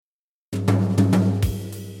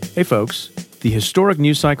Hey folks, the historic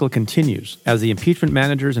news cycle continues as the impeachment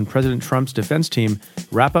managers and President Trump's defense team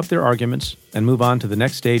wrap up their arguments and move on to the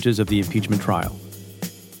next stages of the impeachment trial.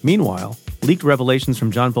 Meanwhile, leaked revelations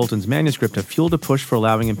from John Bolton's manuscript have fueled a push for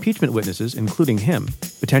allowing impeachment witnesses, including him,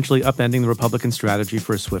 potentially upending the Republican strategy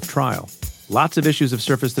for a swift trial. Lots of issues have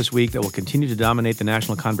surfaced this week that will continue to dominate the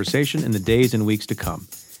national conversation in the days and weeks to come.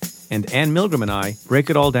 And Ann Milgram and I break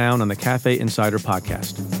it all down on the Cafe Insider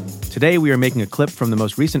podcast. Today, we are making a clip from the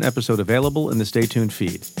most recent episode available in the Stay Tuned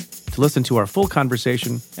feed. To listen to our full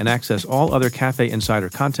conversation and access all other Cafe Insider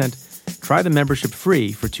content, try the membership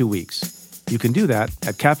free for 2 weeks. You can do that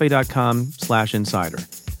at cafe.com/insider.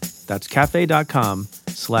 That's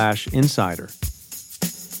cafe.com/insider.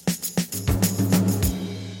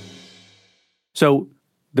 So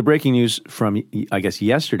the breaking news from, I guess,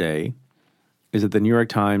 yesterday is that the New York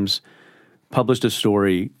Times published a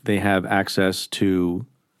story. They have access to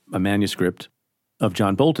a manuscript of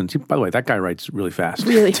John Bolton. See, by the way, that guy writes really fast.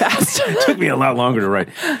 Really fast. It took me a lot longer to write.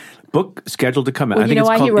 Book scheduled to come out. Well, you know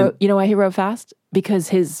why he wrote fast? Because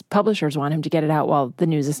his publishers want him to get it out while the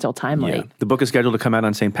news is still timely. Yeah. The book is scheduled to come out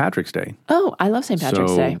on St. Patrick's Day. Oh, I love St.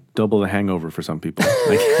 Patrick's Day. Double the hangover for some people,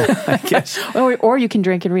 I guess. Or you can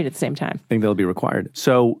drink and read at the same time. I think that'll be required.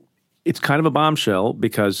 So it's kind of a bombshell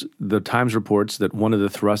because the Times reports that one of the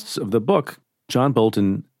thrusts of the book, John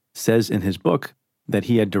Bolton says in his book that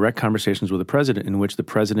he had direct conversations with the president in which the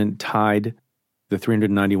president tied the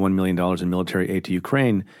 $391 million in military aid to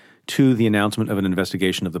Ukraine to the announcement of an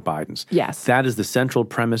investigation of the Bidens. Yes. That is the central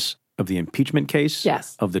premise of the impeachment case,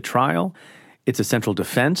 yes, of the trial. It's a central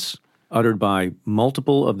defense uttered by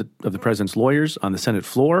multiple of the president's lawyers on the Senate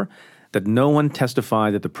floor, that no one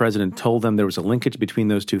testified that the president told them there was a linkage between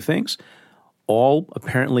those two things, all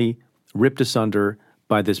apparently ripped asunder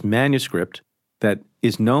by this manuscript that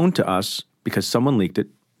is known to us because someone leaked it.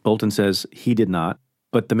 Bolton says he did not.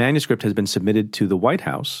 But the manuscript has been submitted to the White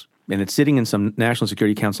House, and it's sitting in some National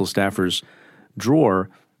Security Council staffer's drawer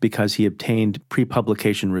because he obtained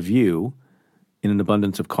pre-publication review in an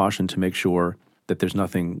abundance of caution to make sure that there's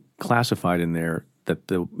nothing classified in there that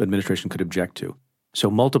the administration could object to. So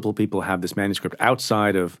multiple people have this manuscript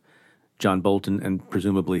outside of John Bolton and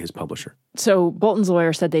presumably his publisher. So Bolton's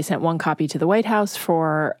lawyer said they sent one copy to the White House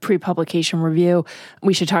for pre-publication review.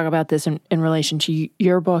 We should talk about this in relation to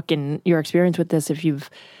your book and your experience with this if you've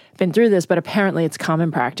been through this, but apparently it's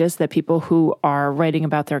common practice that people who are writing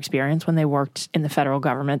about their experience when they worked in the federal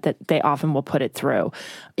government, that they often will put it through.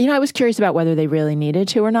 You know, I was curious about whether they really needed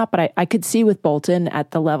to or not, but I could see with Bolton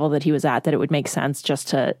at the level that he was at that it would make sense just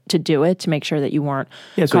to do it, to make sure that you weren't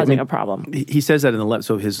causing a problem. He says that in the letter.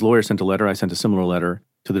 So his lawyer sent a letter. I sent a similar letter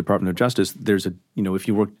to the Department of Justice. There's if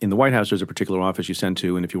you work in the White House, there's a particular office you send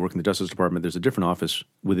to, and if you work in the Justice Department, there's a different office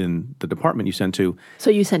within the department you send to.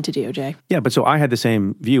 So you sent to DOJ? Yeah, but so I had the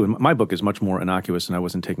same view, and my book is much more innocuous, and I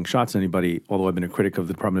wasn't taking shots at anybody, although I've been a critic of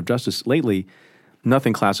the Department of Justice lately.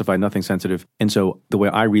 Nothing classified, nothing sensitive. And so the way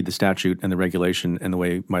I read the statute and the regulation and the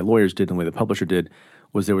way my lawyers did and the way the publisher did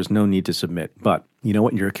was there was no need to submit. But you know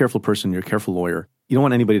what? You're a careful person. You're a careful lawyer. You don't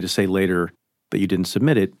want anybody to say later that you didn't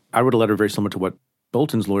submit it. I wrote a letter very similar to what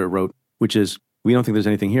Bolton's lawyer wrote, which is, we don't think there's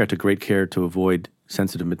anything here. I took great care to avoid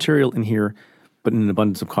sensitive material in here, but in an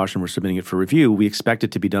abundance of caution, we're submitting it for review. We expect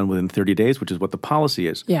it to be done within 30 days, which is what the policy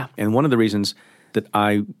is. Yeah. And one of the reasons that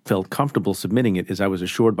I felt comfortable submitting it is I was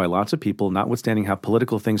assured by lots of people, notwithstanding how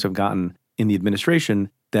political things have gotten in the administration,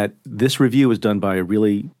 that this review is done by a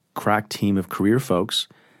really crack team of career folks,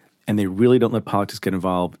 and they really don't let politics get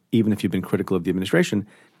involved, even if you've been critical of the administration.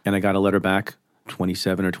 And I got a letter back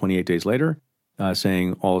 27 or 28 days later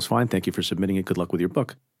saying, all is fine, thank you for submitting it, good luck with your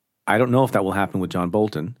book. I don't know if that will happen with John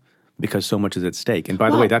Bolton because so much is at stake. And by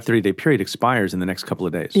the way, that 30-day period expires in the next couple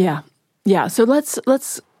of days. Yeah. Yeah. So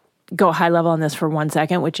let's go high level on this for 1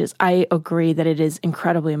 second, which is I agree that it is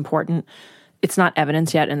incredibly important. It's not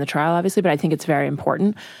evidence yet in the trial, obviously, but I think it's very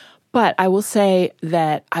important. But I will say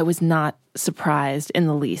that I was not surprised in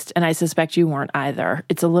the least, and I suspect you weren't either.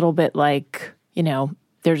 It's a little bit like,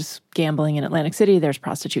 there's gambling in Atlantic City, there's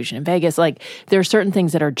prostitution in Vegas. Like, there are certain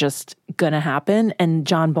things that are just going to happen. And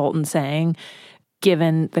John Bolton saying,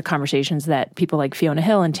 given the conversations that people like Fiona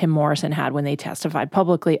Hill and Tim Morrison had when they testified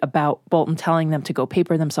publicly about Bolton telling them to go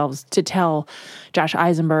paper themselves to tell Josh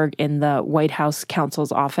Eisenberg in the White House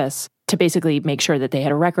counsel's office to basically make sure that they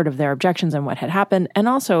had a record of their objections and what had happened, and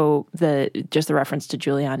also the reference to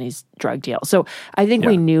Giuliani's drug deal. So I think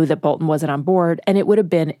we knew that Bolton wasn't on board, and it would have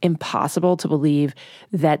been impossible to believe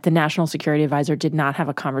that the National Security Advisor did not have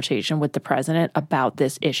a conversation with the president about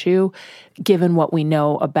this issue, given what we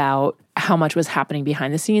know about how much was happening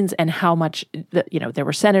behind the scenes and how much, there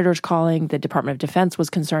were senators calling. The Department of Defense was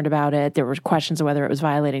concerned about it. There were questions of whether it was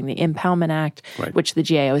violating the Impoundment Act, right, which the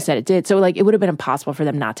GAO said it did. So it would have been impossible for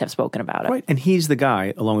them not to have spoken about it. Right. And he's the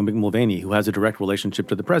guy, along with Mulvaney, who has a direct relationship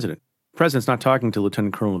to the president. The president's not talking to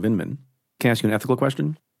Lieutenant Colonel Vindman. Can I ask you an ethical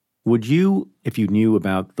question? Would you, if you knew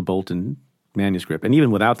about the Bolton manuscript, and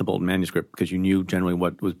even without the Bolton manuscript, because you knew generally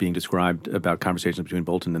what was being described about conversations between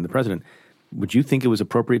Bolton and the president, would you think it was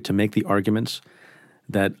appropriate to make the arguments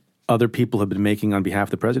that other people have been making on behalf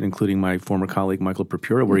of the president, including my former colleague Michael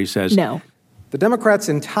Purpura, where he says, no. The Democrats'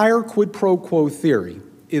 entire quid pro quo theory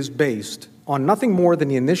is based on nothing more than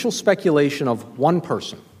the initial speculation of one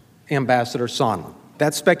person, Ambassador Sondland.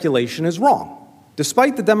 That speculation is wrong.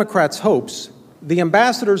 Despite the Democrats' hopes, the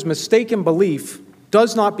ambassador's mistaken belief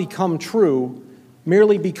does not become true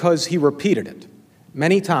merely because he repeated it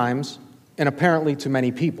many times and apparently to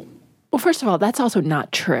many people. Well, first of all, that's also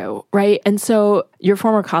not true, right? And so your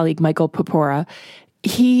former colleague, Michael Purpura,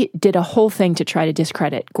 he did a whole thing to try to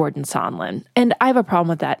discredit Gordon Sondland. And I have a problem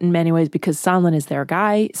with that in many ways because Sondland is their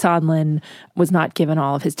guy. Sondland was not given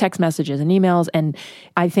all of his text messages and emails. And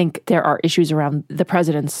I think there are issues around the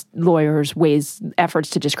president's lawyers' efforts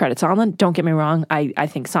to discredit Sondland. Don't get me wrong. I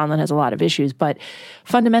think Sondland has a lot of issues. But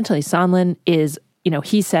fundamentally, Sondland is,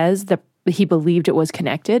 he says that he believed it was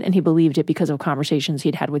connected, and he believed it because of conversations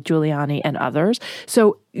he'd had with Giuliani and others.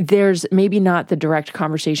 So there's maybe not the direct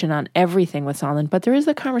conversation on everything with Sondland, but there is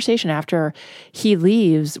the conversation after he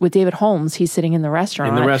leaves with David Holmes. He's sitting in the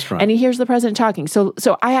restaurant. And he hears the president talking. So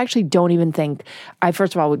I actually don't even think, I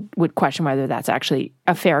first of all would question whether that's actually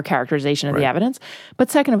a fair characterization of the evidence.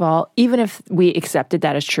 But second of all, even if we accepted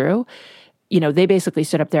that as true, they basically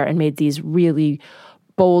stood up there and made these really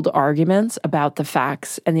bold arguments about the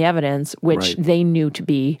facts and the evidence, which they knew to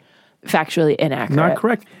be factually inaccurate. Not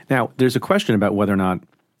correct. Now, there's a question about whether or not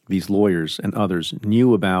these lawyers and others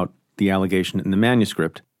knew about the allegation in the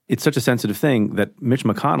manuscript. It's such a sensitive thing that Mitch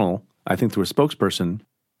McConnell, I think through a spokesperson,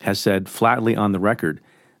 has said flatly on the record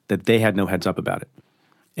that they had no heads up about it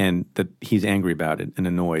and that he's angry about it and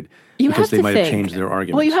annoyed because they might have changed their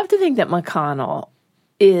arguments. Well, you have to think that McConnell,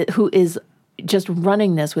 who is just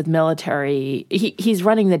running this with military, he's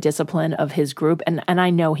running the discipline of his group. And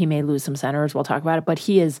I know he may lose some senators, we'll talk about it, but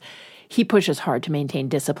he pushes hard to maintain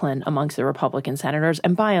discipline amongst the Republican senators.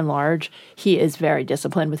 And by and large, he is very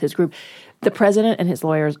disciplined with his group. The president and his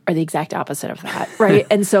lawyers are the exact opposite of that, right?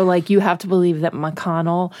 And so you have to believe that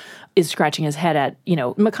McConnell is scratching his head at,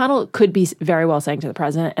 McConnell could be very well saying to the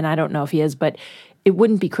president, and I don't know if he is, but it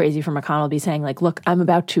wouldn't be crazy for McConnell to be saying, look, I'm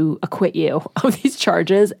about to acquit you of these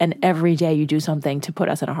charges, and every day you do something to put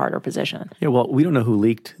us in a harder position. Yeah, well, we don't know who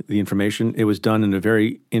leaked the information. It was done in a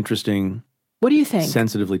very interesting, what do you think?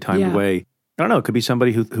 Sensitively timed way. I don't know. It could be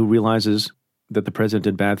somebody who realizes that the president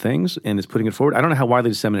did bad things and is putting it forward. I don't know how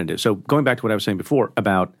widely disseminated it is. So going back to what I was saying before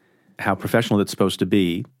about how professional it's supposed to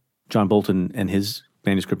be, John Bolton and his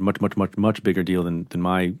manuscript, much bigger deal than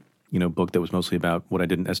my book that was mostly about what I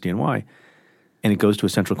did in SDNY. And it goes to a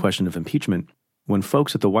central question of impeachment. When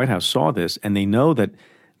folks at the White House saw this and they know that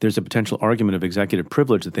there's a potential argument of executive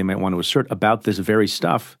privilege that they might want to assert about this very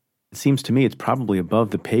stuff, it seems to me it's probably above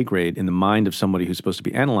the pay grade in the mind of somebody who's supposed to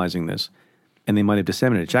be analyzing this, and they might have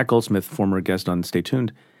disseminated. Jack Goldsmith, former guest on Stay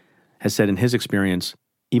Tuned, has said in his experience,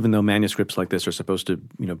 even though manuscripts like this are supposed to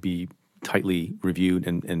be tightly reviewed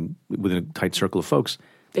and within a tight circle of folks,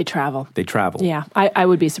 They travel. Yeah. I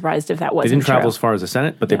would be surprised if that wasn't true. They didn't travel as far as the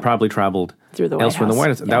Senate, but they probably traveled through the White elsewhere House. in the White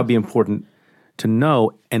House. Yeah. That would be important to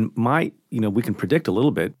know. And we can predict a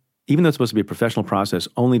little bit, even though it's supposed to be a professional process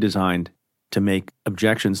only designed to make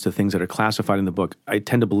objections to things that are classified in the book. I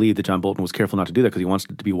tend to believe that John Bolton was careful not to do that because he wants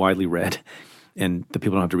it to be widely read and the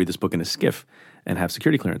people don't have to read this book in a skiff and have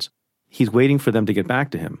security clearance. He's waiting for them to get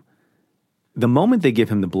back to him. The moment they give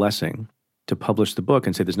him the blessing to publish the book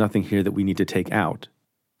and say there's nothing here that we need to take out,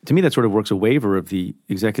 to me, that sort of works a waiver of the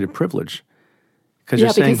executive privilege. Because you're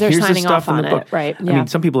saying, they're here's the signing stuff off in the on book. It, right? I mean,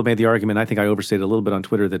 some people have made the argument, I think I overstated a little bit on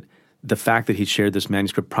Twitter, that the fact that he shared this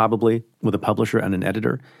manuscript probably with a publisher and an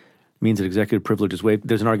editor means that executive privilege is waived.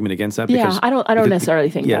 There's an argument against that. Yeah, I don't necessarily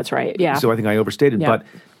think that's right. Yeah. So I think I overstated. Yeah. But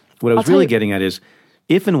what I was really getting at is,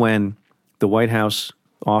 if and when the White House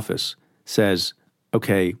office says,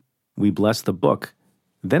 okay, we bless the book,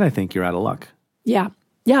 then I think you're out of luck. Yeah.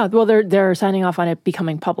 Yeah, well, they're signing off on it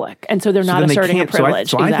becoming public, and so they're not asserting a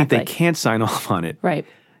privilege. So I think they can't sign off on it, right?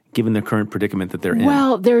 Given the current predicament that they're in.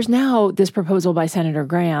 Well, there's now this proposal by Senator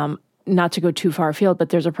Graham not to go too far afield, but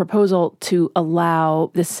there's a proposal to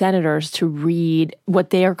allow the senators to read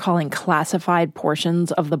what they are calling classified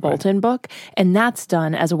portions of the Bolton book. And that's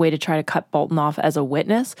done as a way to try to cut Bolton off as a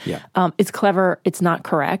witness. Yeah. It's clever. It's not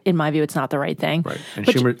correct. In my view, it's not the right thing. Right. And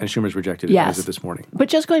Schumer's rejected it as of this morning. But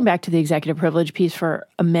just going back to the executive privilege piece for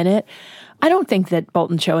a minute, I don't think that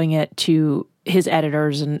Bolton showing it to his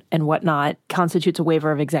editors and whatnot constitutes a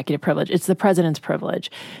waiver of executive privilege. It's the president's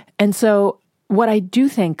privilege. And so what I do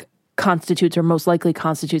think constitutes, or most likely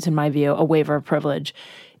constitutes in my view, a waiver of privilege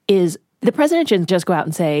is the president shouldn't just go out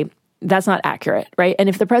and say, that's not accurate, right? And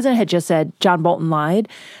if the president had just said, John Bolton lied,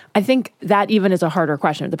 I think that even is a harder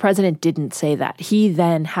question. The president didn't say that. He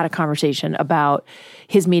then had a conversation about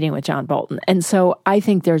his meeting with John Bolton. And so I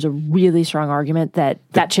think there's a really strong argument that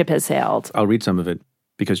that ship has sailed. I'll read some of it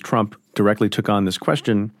because Trump directly took on this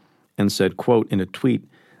question and said, quote, in a tweet,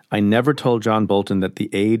 I never told John Bolton that the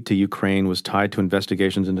aid to Ukraine was tied to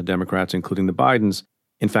investigations into Democrats, including the Bidens.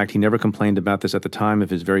 In fact, he never complained about this at the time of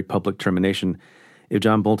his very public termination. If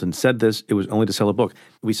John Bolton said this, it was only to sell a book.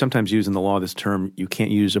 We sometimes use in the law this term, you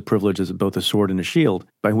can't use a privilege as both a sword and a shield,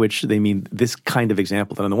 by which they mean this kind of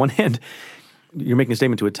example, that on the one hand, you're making a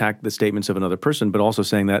statement to attack the statements of another person, but also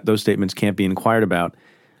saying that those statements can't be inquired about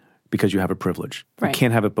because you have a privilege. Right. You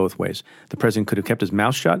can't have it both ways. The president could have kept his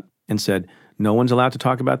mouth shut and said, no one's allowed to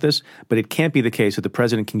talk about this, but it can't be the case that the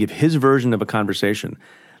president can give his version of a conversation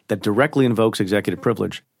that directly invokes executive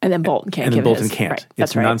privilege. And then Bolton can't. And then Bolton his. can't. Right.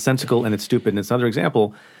 It's nonsensical and it's stupid. And it's another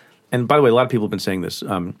example. And by the way, a lot of people have been saying this,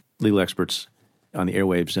 legal experts on the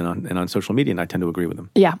airwaves and on social media, and I tend to agree with them.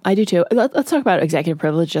 Yeah, I do too. Let's talk about executive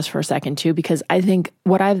privilege just for a second too, because I think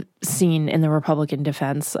what I've seen in the Republican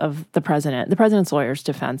defense of the president's lawyers'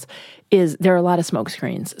 defense, is there are a lot of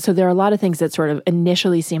smokescreens. So there are a lot of things that sort of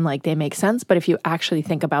initially seem like they make sense, but if you actually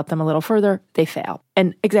think about them a little further, they fail.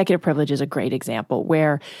 And executive privilege is a great example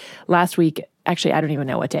where last week, actually, I don't even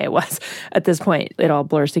know what day it was at this point. It all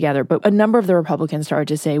blurs together. But a number of the Republicans started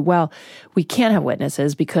to say, well, we can't have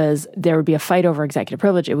witnesses because there would be a fight over executive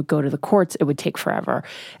privilege. It would go to the courts. It would take forever.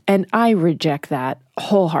 And I reject that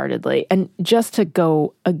wholeheartedly. And just to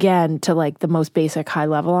go again to like the most basic high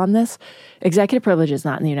level on this, executive privilege is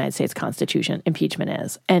not in the United States Constitution. Impeachment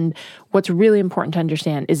is. And what's really important to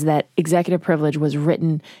understand is that executive privilege was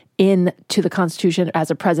written into the Constitution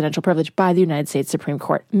as a presidential privilege by the United States Supreme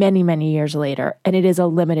Court many, many years later. And it is a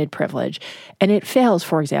limited privilege. And it fails,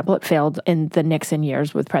 for example, it failed in the Nixon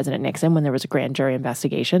years with President Nixon when there was a grand jury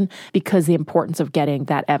investigation because the importance of getting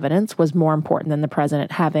that evidence was more important than the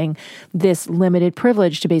president having this limited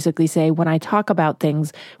privilege to basically say, when I talk about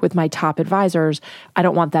things with my top advisors, I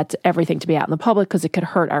don't want everything to be out in the public because it could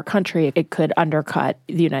hurt our country. It could undercut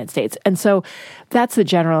the United States. And so that's the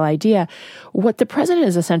general idea. What the president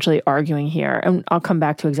is essentially arguing here, and I'll come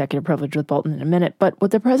back to executive privilege with Bolton in a minute, but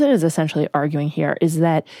what the president is essentially arguing here is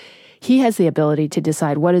that he has the ability to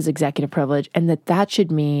decide what is executive privilege, and that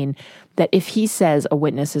should mean that if he says a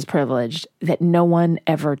witness is privileged, that no one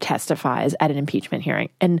ever testifies at an impeachment hearing.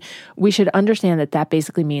 And we should understand that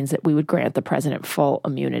basically means that we would grant the president full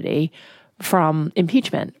immunity from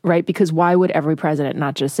impeachment, right? Because why would every president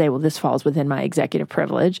not just say, well, this falls within my executive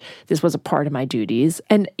privilege. This was a part of my duties.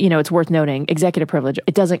 And, it's worth noting, executive privilege,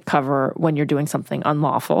 it doesn't cover when you're doing something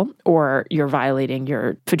unlawful or you're violating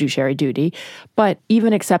your fiduciary duty. But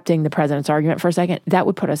even accepting the president's argument for a second, that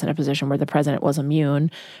would put us in a position where the president was immune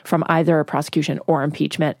from either prosecution or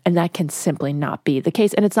impeachment. And that can simply not be the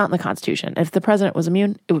case. And it's not in the Constitution. If the president was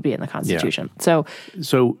immune, it would be in the Constitution. Yeah.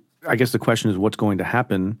 So I guess the question is what's going to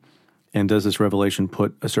happen. And does this revelation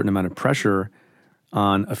put a certain amount of pressure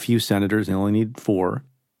on a few senators, they only need 4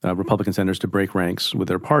 Republican senators to break ranks with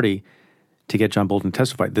their party to get John Bolton to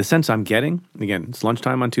testify? The sense I'm getting, again, it's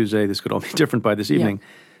lunchtime on Tuesday, this could all be different by this evening,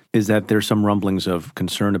 is that there's some rumblings of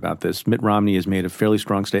concern about this. Mitt Romney has made a fairly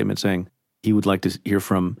strong statement saying he would like to hear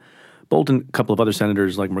from Bolton. A couple of other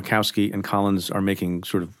senators like Murkowski and Collins are making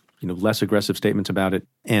sort of less aggressive statements about it.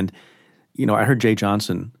 And, I heard Jay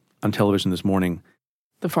Johnson on television this morning,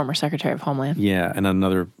 the former Secretary of Homeland. Yeah, and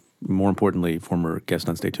another, more importantly, former guest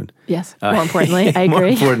on Stay Tuned. Yes, more importantly, I agree. More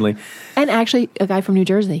importantly. And actually, a guy from New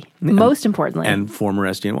Jersey, most importantly. And former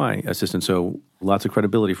SDNY assistant, so lots of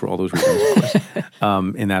credibility for all those reasons, of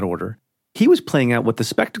course, in that order. He was playing out what the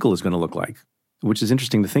spectacle is going to look like, which is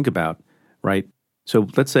interesting to think about, right? So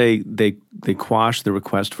let's say they quash the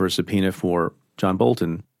request for a subpoena for John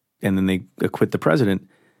Bolton, and then they acquit the president.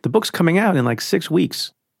 The book's coming out in like 6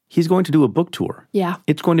 weeks. He's going to do a book tour. Yeah.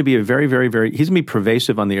 It's going to be a very, very, very, he's going to be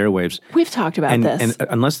pervasive on the airwaves. We've talked about this. And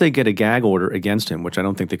unless they get a gag order against him, which I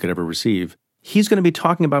don't think they could ever receive, he's going to be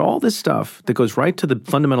talking about all this stuff that goes right to the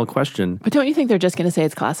fundamental question. But don't you think they're just going to say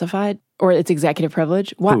it's classified or it's executive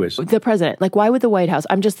privilege? Why, Who is? The president. Like, why would the White House?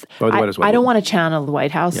 I don't want to channel the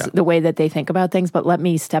White House the way that they think about things, but let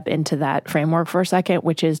me step into that framework for a second,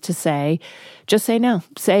 which is to say, just say no.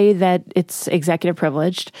 Say that it's executive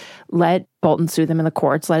privileged. Let Bolton sue them in the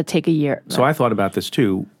courts. Let it take a year. So I thought about this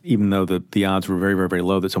too, even though the odds were very, very, very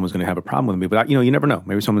low that someone's going to have a problem with me. But, you never know.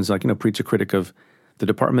 Maybe someone's like, preach a critic of the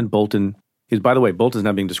department. Bolton is, by the way, Bolton's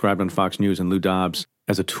now being described on Fox News and Lou Dobbs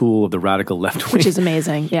as a tool of the radical left wing. Which is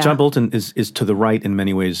amazing, yeah. John Bolton is to the right in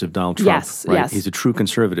many ways of Donald Trump. Yes, right? yes. He's a true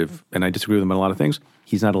conservative, and I disagree with him on a lot of things.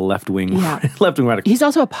 He's not a left-wing radical. He's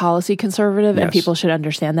also a policy conservative, and people should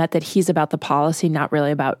understand that he's about the policy, not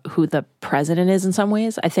really about who the president is in some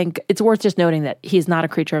ways. I think it's worth just noting that he's not a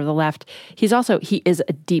creature of the left. He is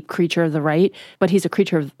a deep creature of the right, but he's a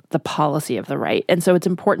creature of the policy of the right. And so it's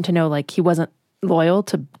important to know, like, he wasn't loyal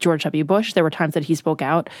to George W. Bush. There were times that he spoke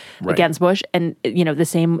out against Bush. And, the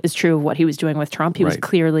same is true of what he was doing with Trump. He was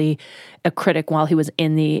clearly a critic while he was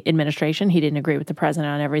in the administration. He didn't agree with the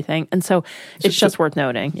president on everything. And so it's just worth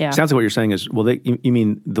noting. Yeah. Sounds like what you're saying is, well, you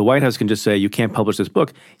mean the White House can just say, you can't publish this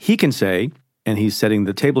book. He can say, and he's setting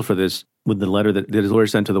the table for this with the letter that his lawyer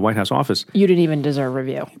sent to the White House office. You didn't even deserve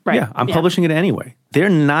review. Right. Yeah, I'm publishing it anyway. They're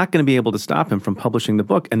not going to be able to stop him from publishing the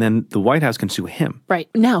book, and then the White House can sue him. Right.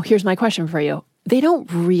 Now, here's my question for you. They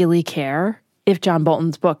don't really care if John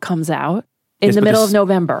Bolton's book comes out in the middle of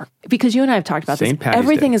November, because you and I have talked about this.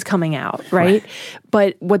 Everything is coming out, right?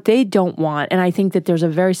 But what they don't want, and I think that there's a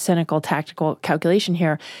very cynical, tactical calculation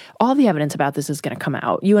here, all the evidence about this is going to come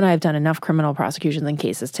out. You and I have done enough criminal prosecutions and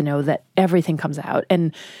cases to know that everything comes out.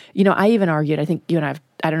 And, I even argued, I think you and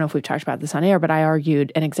I don't know if we've talked about this on air, but I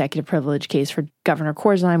argued an executive privilege case for Governor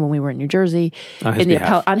Corzine when we were in New Jersey. On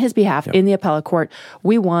his behalf, in the appellate court.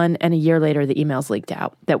 We won, and a year later, the emails leaked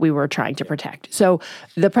out that we were trying to protect. So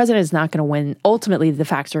the president is not going to win. Ultimately, the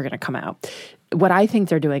facts are going to come out. What I think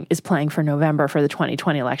they're doing is playing for November for the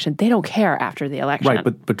 2020 election. They don't care after the election. Right,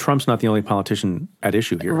 but Trump's not the only politician at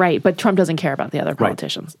issue here. Right, but Trump doesn't care about the other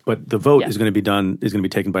politicians. Right. But the vote is going to be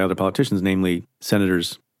taken by other politicians, namely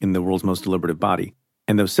senators in the world's most deliberative body.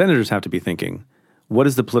 And those senators have to be thinking, what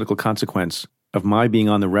is the political consequence of my being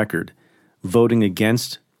on the record voting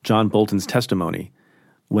against John Bolton's testimony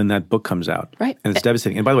when that book comes out? Right. And it's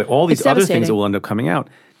devastating. And by the way, all these other things that will end up coming out,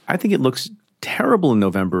 I think it looks terrible in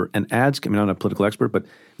November and adds, I'm not a political expert, but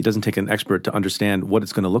it doesn't take an expert to understand what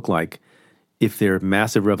it's going to look like if there are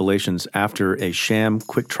massive revelations after a sham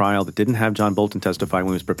quick trial that didn't have John Bolton testify, when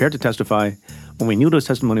he was prepared to testify, when we knew what his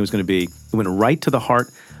testimony was going to be. It went right to the heart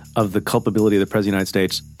of the culpability of the President of the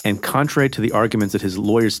United States, and contrary to the arguments that his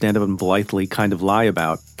lawyers stand up and blithely kind of lie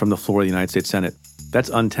about from the floor of the United States Senate. That's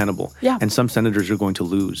untenable. Yeah. And some senators are going to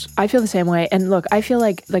lose. I feel the same way. And look, I feel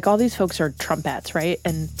like all these folks are Trumpettes, right?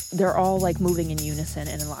 And they're all like moving in unison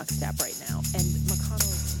and in lockstep right now. And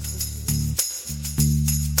McConnell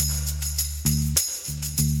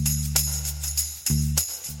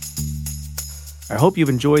I hope you've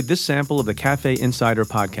enjoyed this sample of the Cafe Insider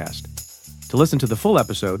podcast. To listen to the full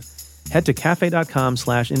episode, head to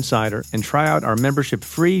cafe.com/insider and try out our membership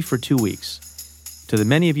free for 2 weeks. To the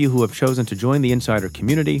many of you who have chosen to join the Insider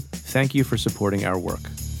community, thank you for supporting our work.